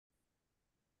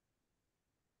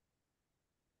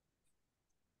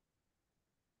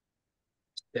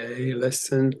Okay,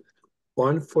 lesson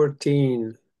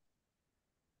 114.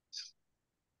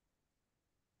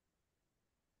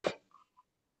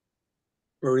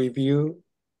 Review.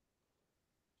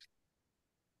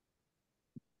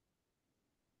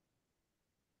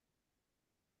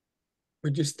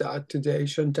 Would you start today,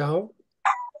 Chantal?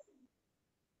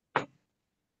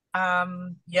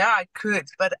 Yeah, I could,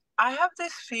 but I have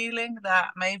this feeling that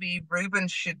maybe Ruben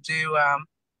should do I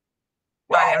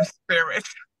Am Spirit.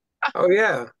 Oh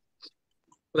yeah.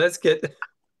 Let's get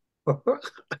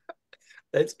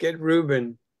let's get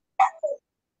Ruben.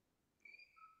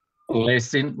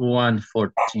 Lesson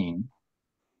 114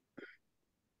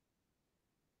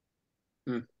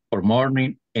 Hmm. for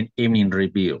morning and evening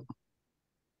review.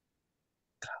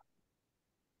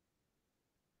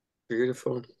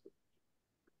 Beautiful.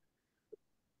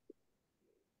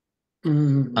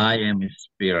 I am a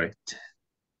spirit.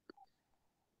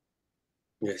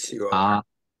 Yes, you are.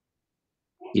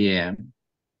 I am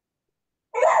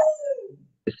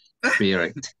a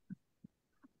spirit.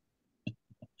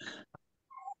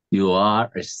 You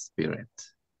are a spirit.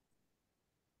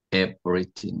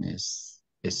 Everything is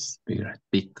a spirit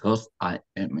because I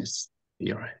am a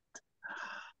spirit.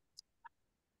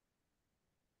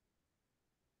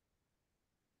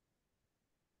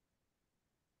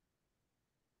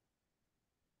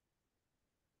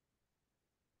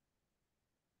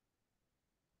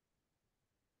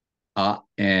 I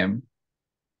am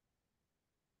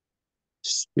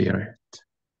spirit.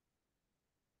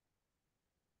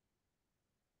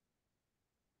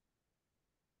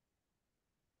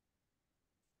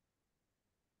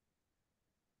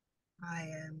 I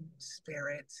am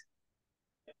spirit.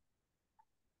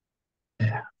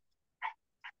 Yeah.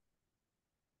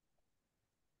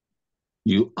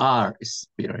 You are a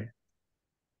spirit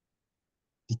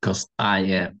because I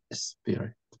am a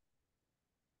spirit.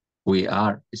 We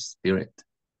are a spirit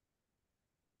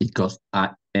because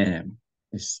I am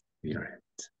a spirit.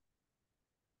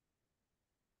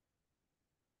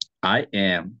 I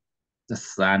am the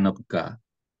Son of God.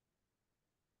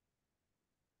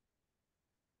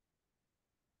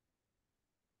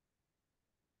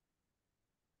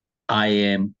 I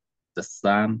am the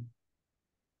son,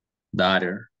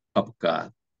 daughter of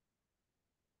God.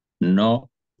 No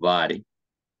body,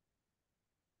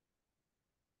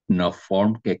 no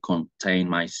form can contain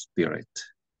my spirit,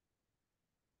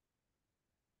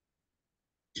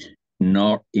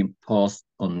 nor impose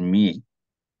on me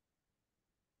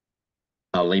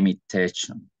a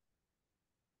limitation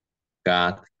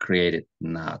God created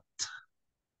not.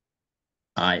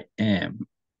 I am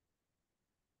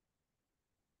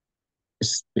a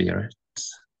spirit.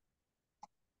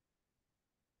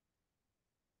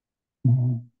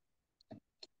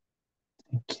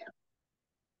 Thank you.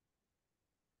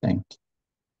 Thank you.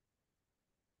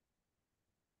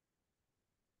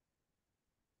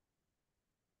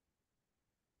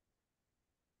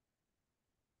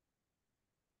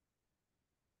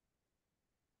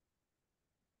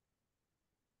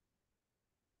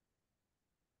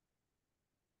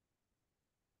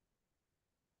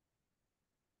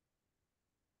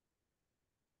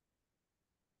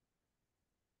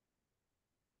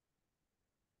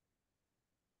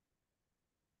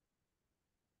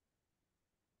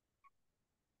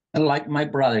 And like my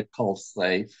brother calls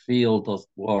say, feel those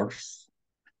words.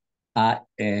 I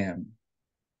am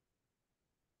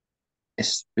a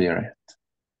spirit.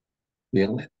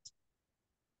 Feel it.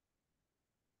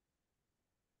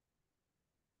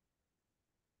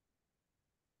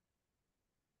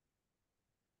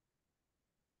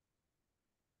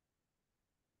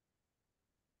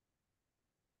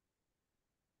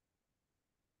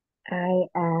 I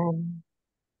am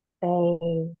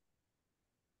a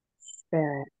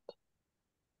spirit.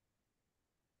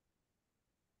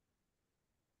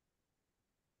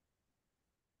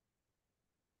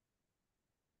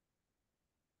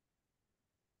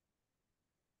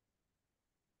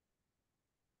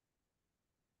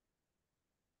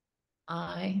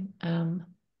 I am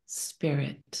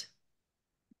spirit.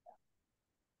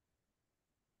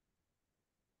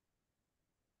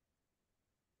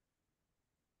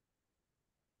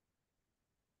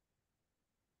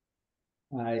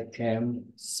 I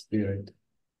am spirit.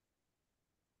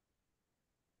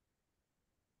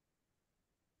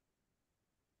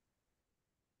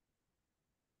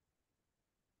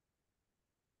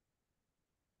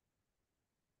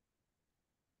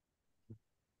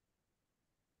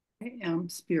 I am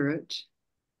spirit.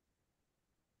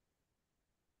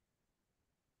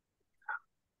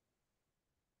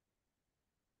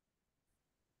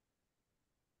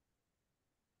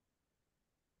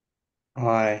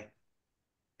 I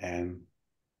am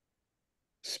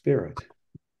spirit.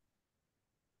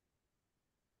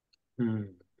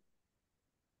 Mm.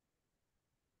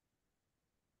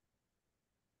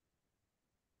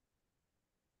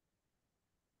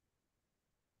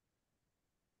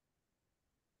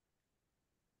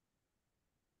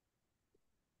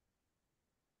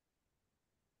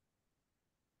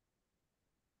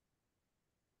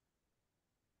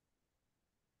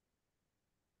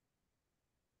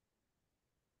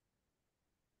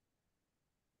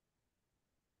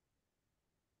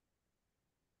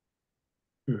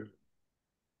 Mm.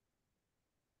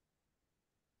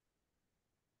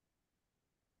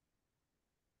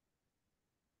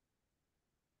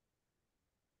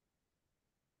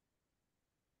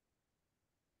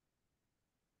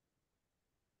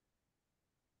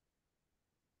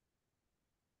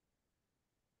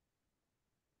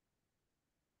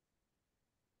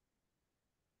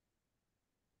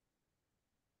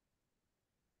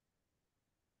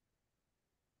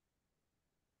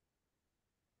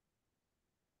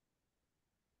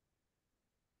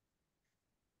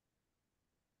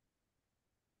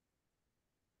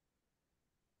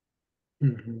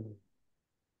 Mhm.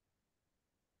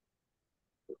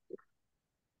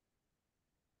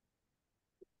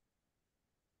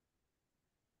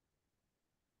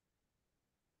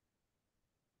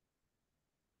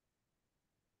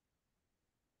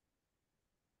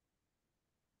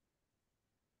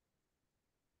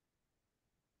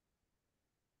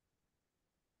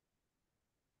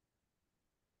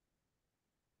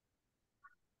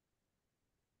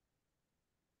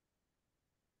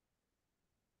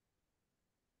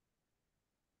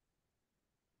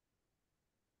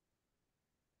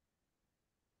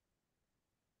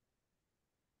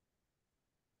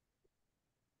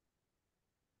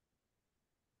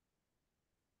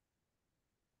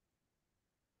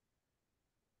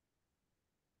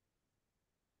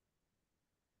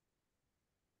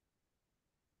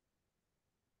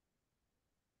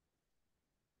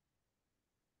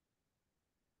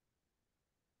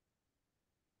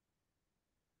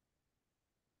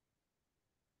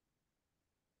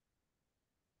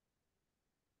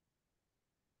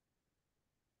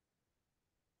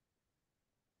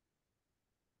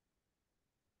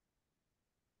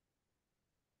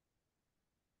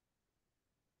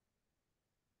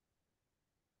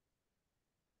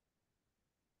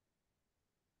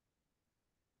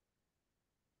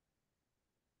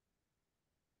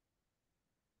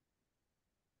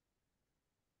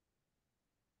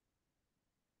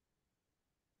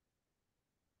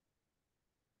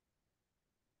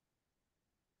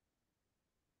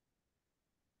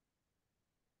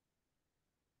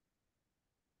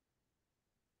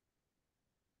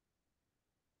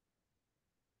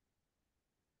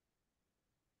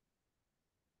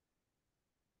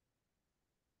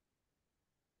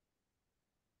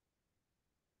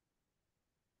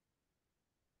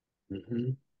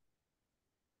 Mhm.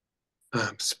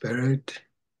 I'm spirit.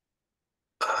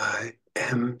 I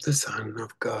am the Son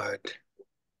of God.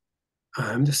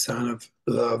 I am the Son of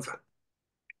love.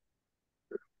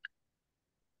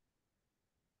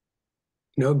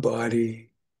 No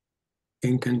body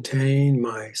can contain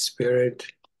my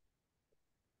spirit,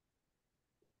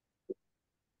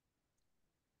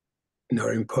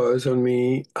 nor impose on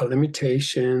me a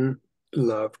limitation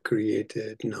love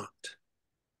created not.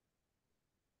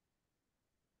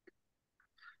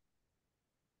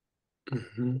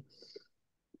 Mhm.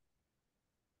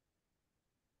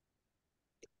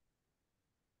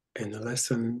 In the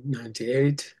lesson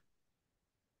 98,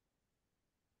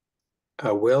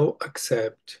 I will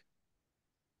accept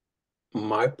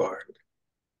my part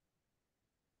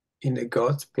in the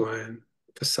God's plan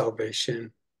for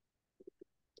salvation.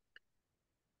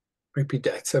 Repeat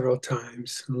that several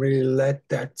times. Really let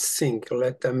that sink.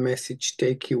 Let that message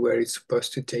take you where it's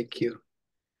supposed to take you.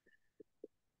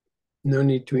 No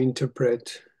need to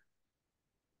interpret.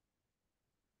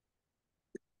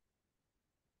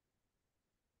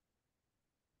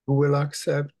 Who will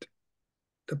accept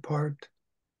the part?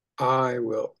 I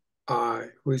will. I.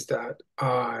 Who is that?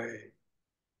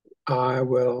 I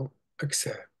will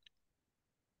accept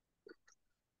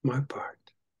my part.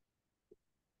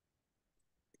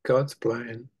 God's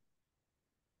plan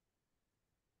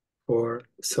for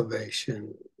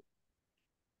salvation.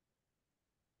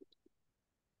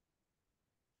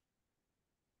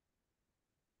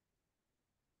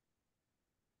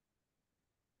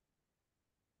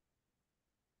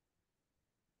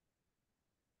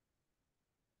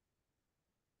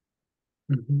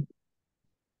 Mhm.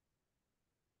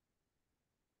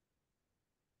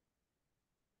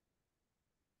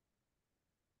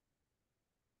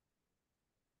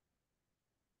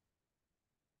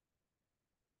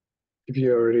 If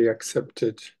you already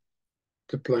accepted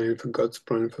the plan, for God's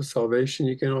plan for salvation,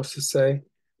 you can also say,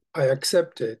 I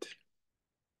accept it,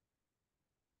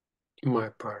 my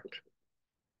part,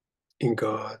 in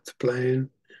God's plan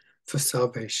for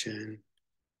salvation.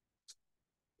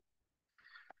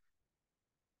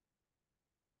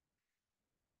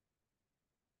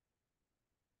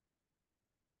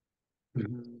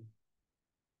 Mhm.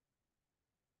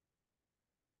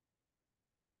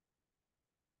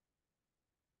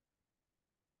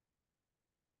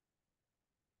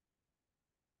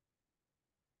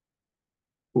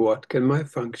 What can my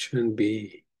function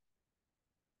be?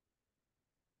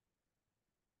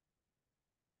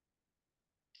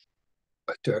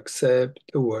 But to accept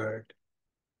the word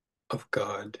of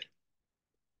God,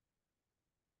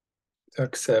 to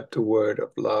accept the word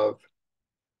of love.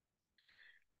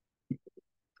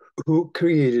 Who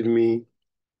created me?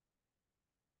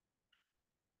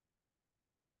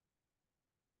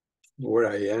 Where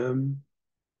I am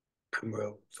and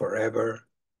will forever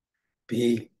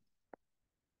be.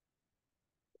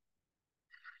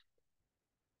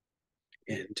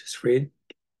 And just read,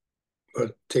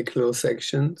 or take little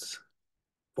sections.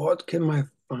 What can my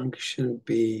function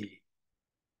be?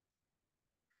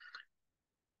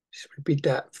 Just repeat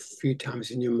that a few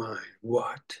times in your mind.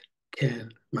 What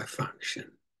can my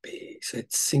function be? So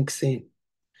it sinks in.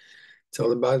 It's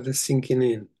all about the sinking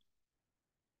in.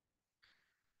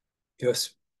 Your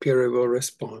spirit will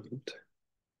respond.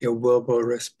 Your will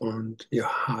respond. Your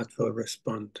heart will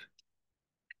respond.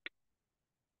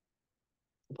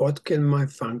 What can my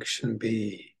function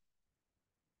be?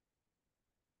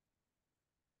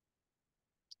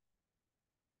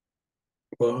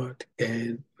 What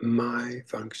can my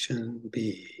function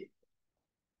be?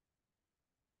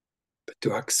 But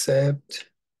to accept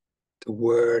the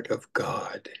word of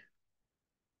God,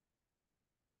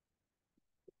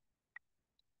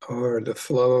 or the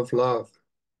flow of love,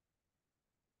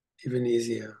 even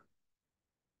easier.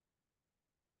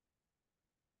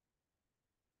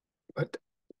 But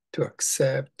to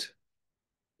accept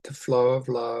the flow of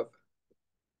love,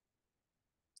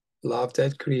 love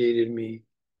that created me,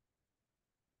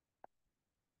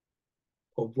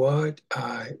 for what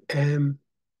I am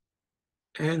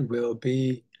and will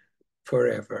be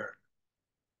forever.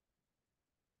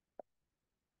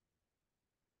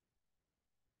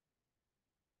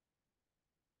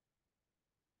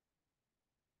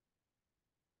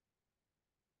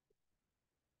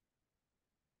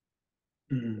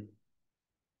 Mm.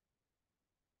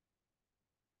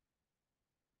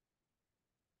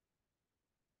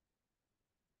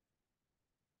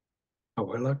 I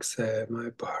will accept my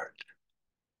part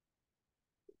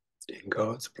in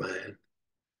God's plan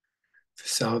for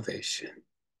salvation.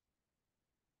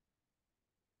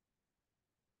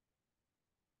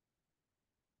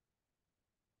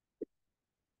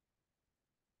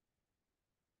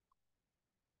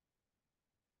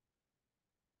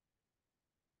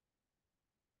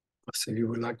 So if you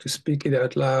would like to speak it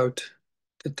out loud,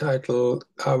 the title,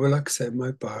 I will accept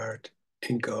my part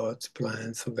in God's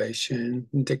plan, salvation,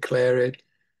 declare it,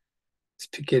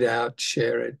 speak it out,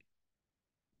 share it.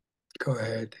 Go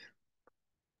ahead.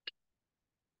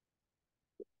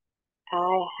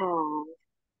 I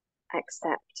have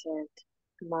accepted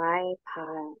my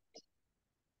part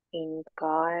in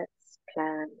God's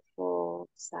plan for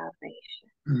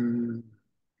salvation.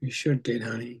 You sure did,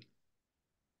 honey.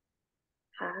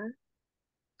 Huh?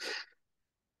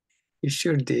 You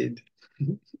sure did.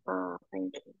 Oh,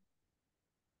 thank you.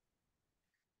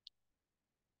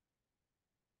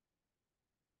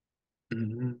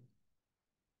 Mhm.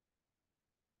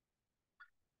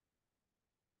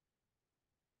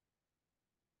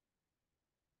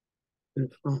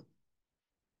 Beautiful.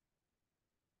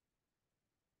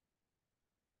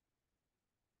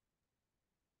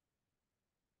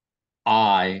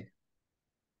 I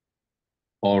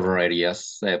already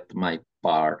accept my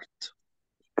part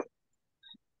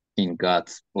in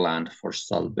God's plan for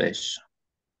salvation.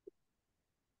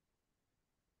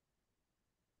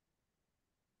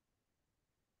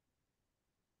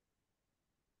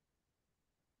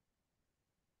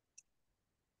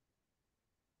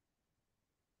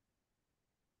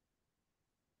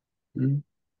 Mhm.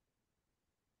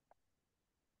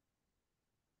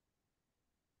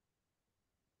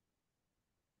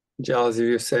 Giles, if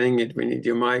you're saying it, we need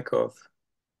your mic off.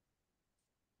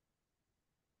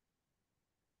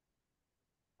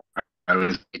 I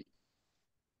was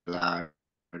loud.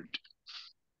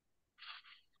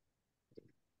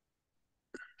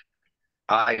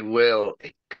 I will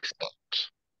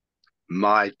accept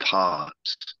my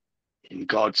part in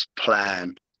God's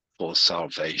plan for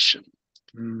salvation.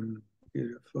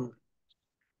 Beautiful.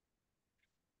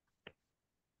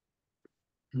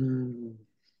 Mm.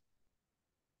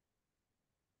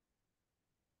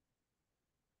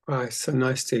 Wow, it's so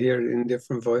nice to hear it in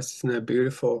different voices. Isn't that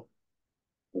beautiful?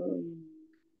 Mm.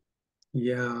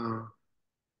 Yeah.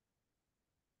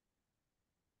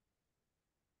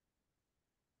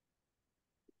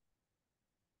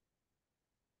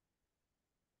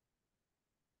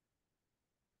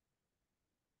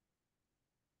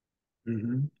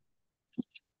 Mm-hmm.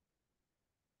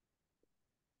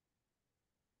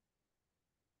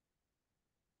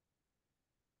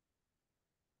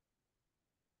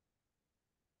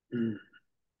 Mm.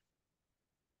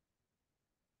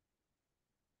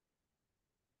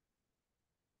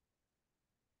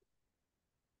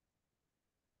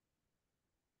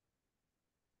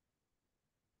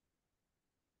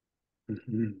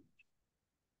 Mm-hmm.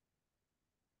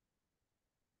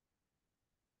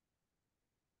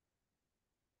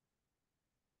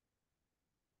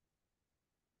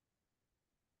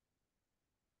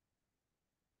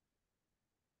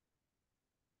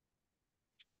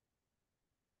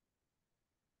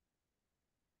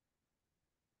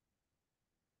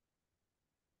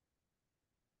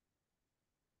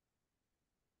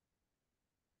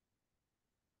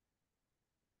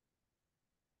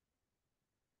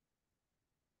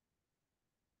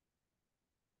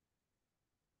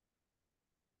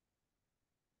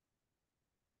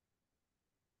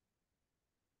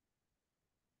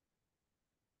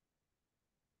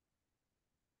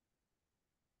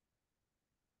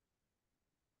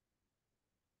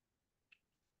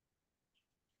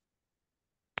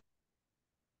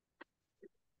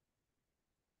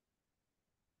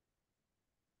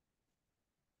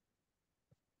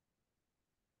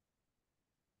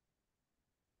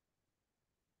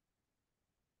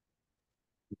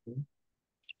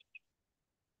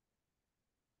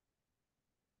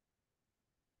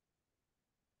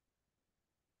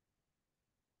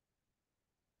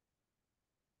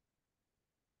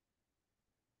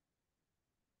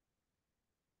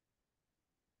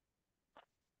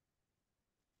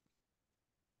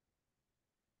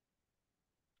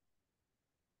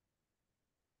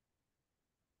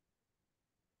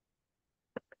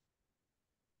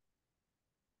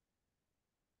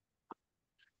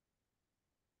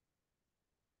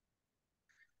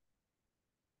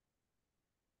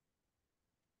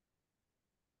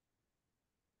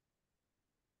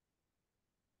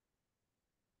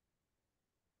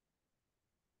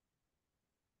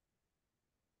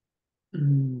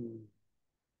 Mm.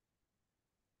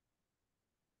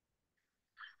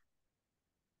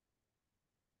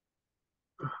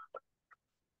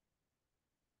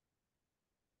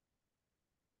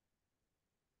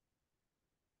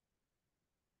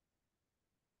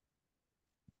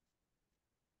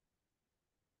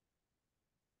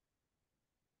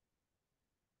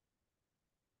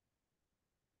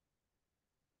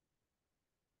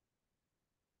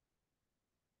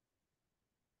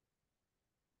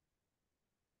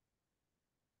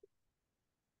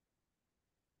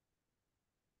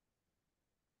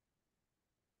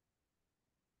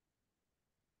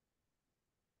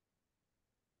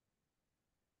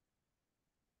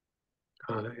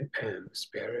 I am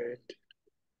spirit,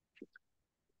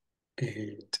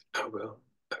 and I will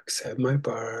accept my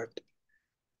part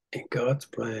in God's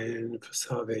plan for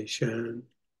salvation.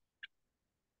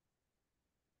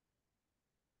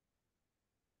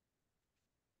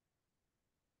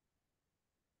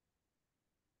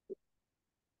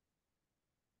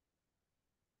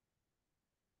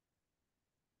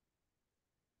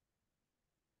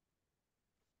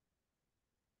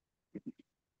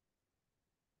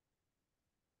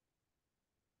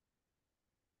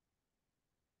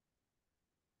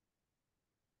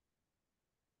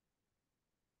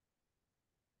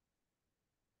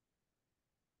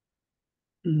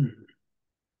 Mm.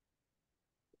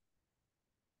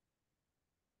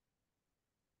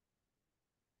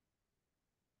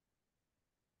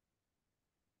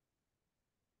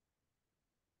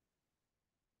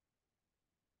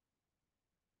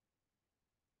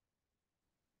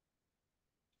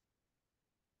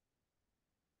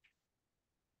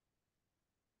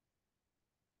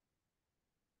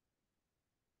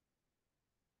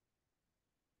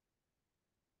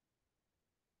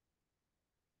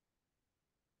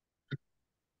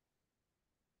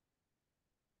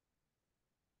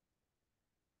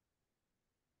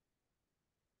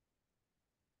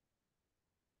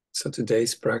 So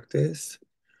today's practice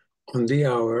on the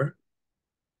hour,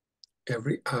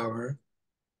 every hour,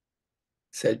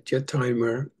 set your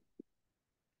timer,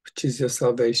 which is your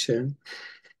salvation.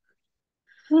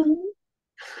 Mhm.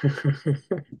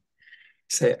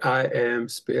 Say, I am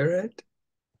spirit.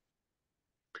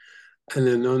 And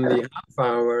then on the half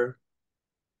hour,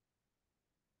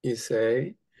 you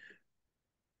say,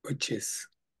 which is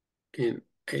in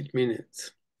 8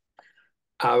 minutes.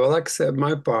 I will accept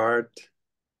my part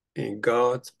in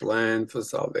God's plan for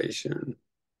salvation.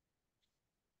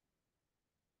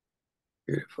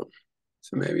 Beautiful.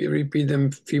 So maybe repeat them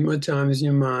a few more times in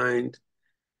your mind.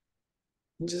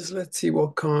 Just let's see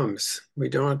what comes. We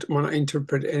don't want to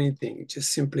interpret anything. It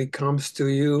just simply comes to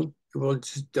you. It will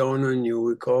just dawn on you.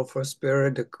 We call for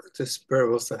spirit. The spirit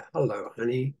will say, hello,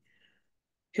 honey.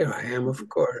 Here I am, of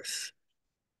course.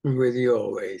 I'm with you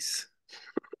always.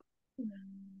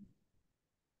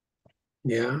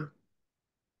 Yeah?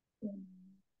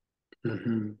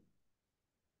 Mm-hmm.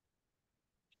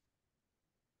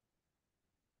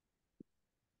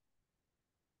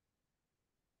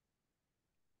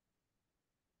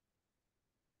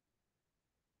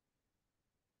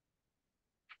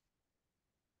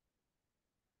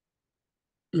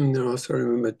 And also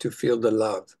remember to feel the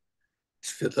love.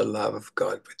 Just feel the love of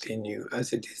God within you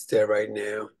as it is there right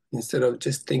now. Instead of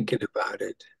just thinking about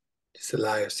it, just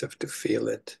allow yourself to feel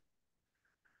it.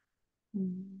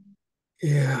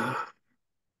 Yeah.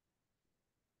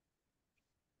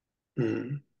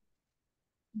 Mm.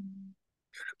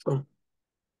 Beautiful.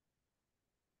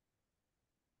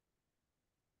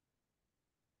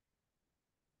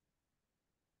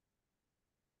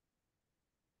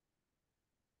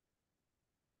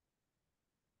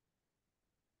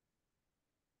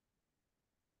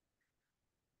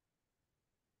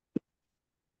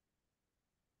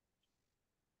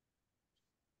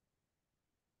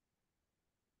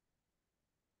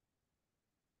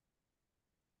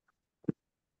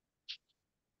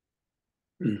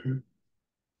 Mm-hmm.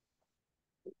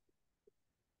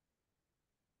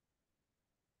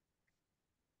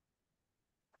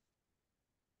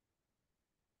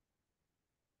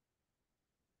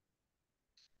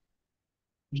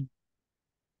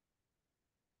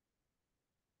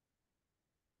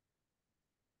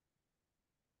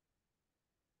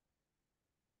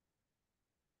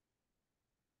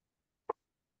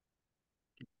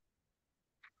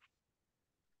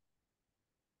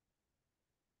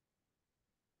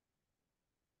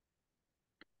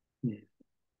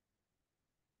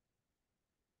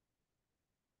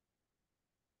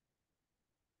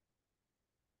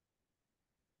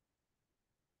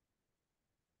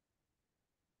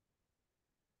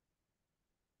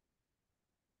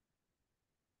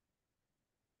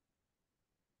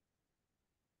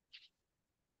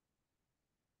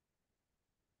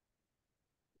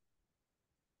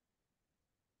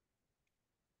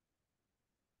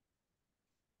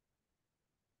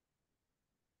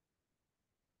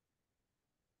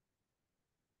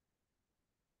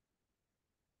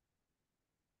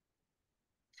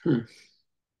 Hmm.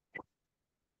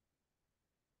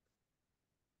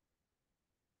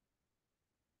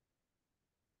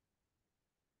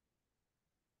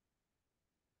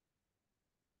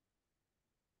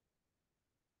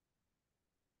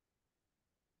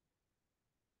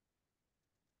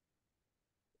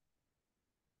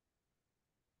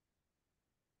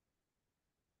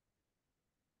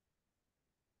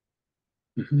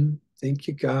 Mm-hmm. Thank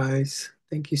you, guys.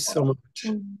 Thank you so much.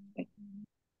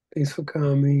 Thanks for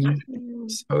coming.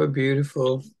 So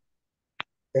beautiful.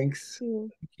 Thanks.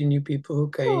 Thank you, new people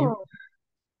who came.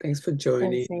 Thanks for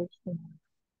joining. Thank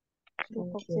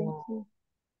you.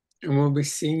 And we'll be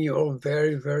seeing you all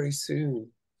very, very soon.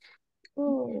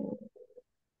 Mm.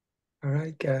 All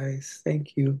right, guys.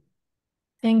 Thank you.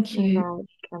 Thank Good you, night.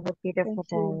 Have a beautiful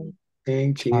day.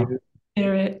 Thank you.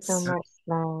 spirits. So much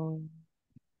love.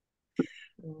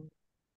 Mm.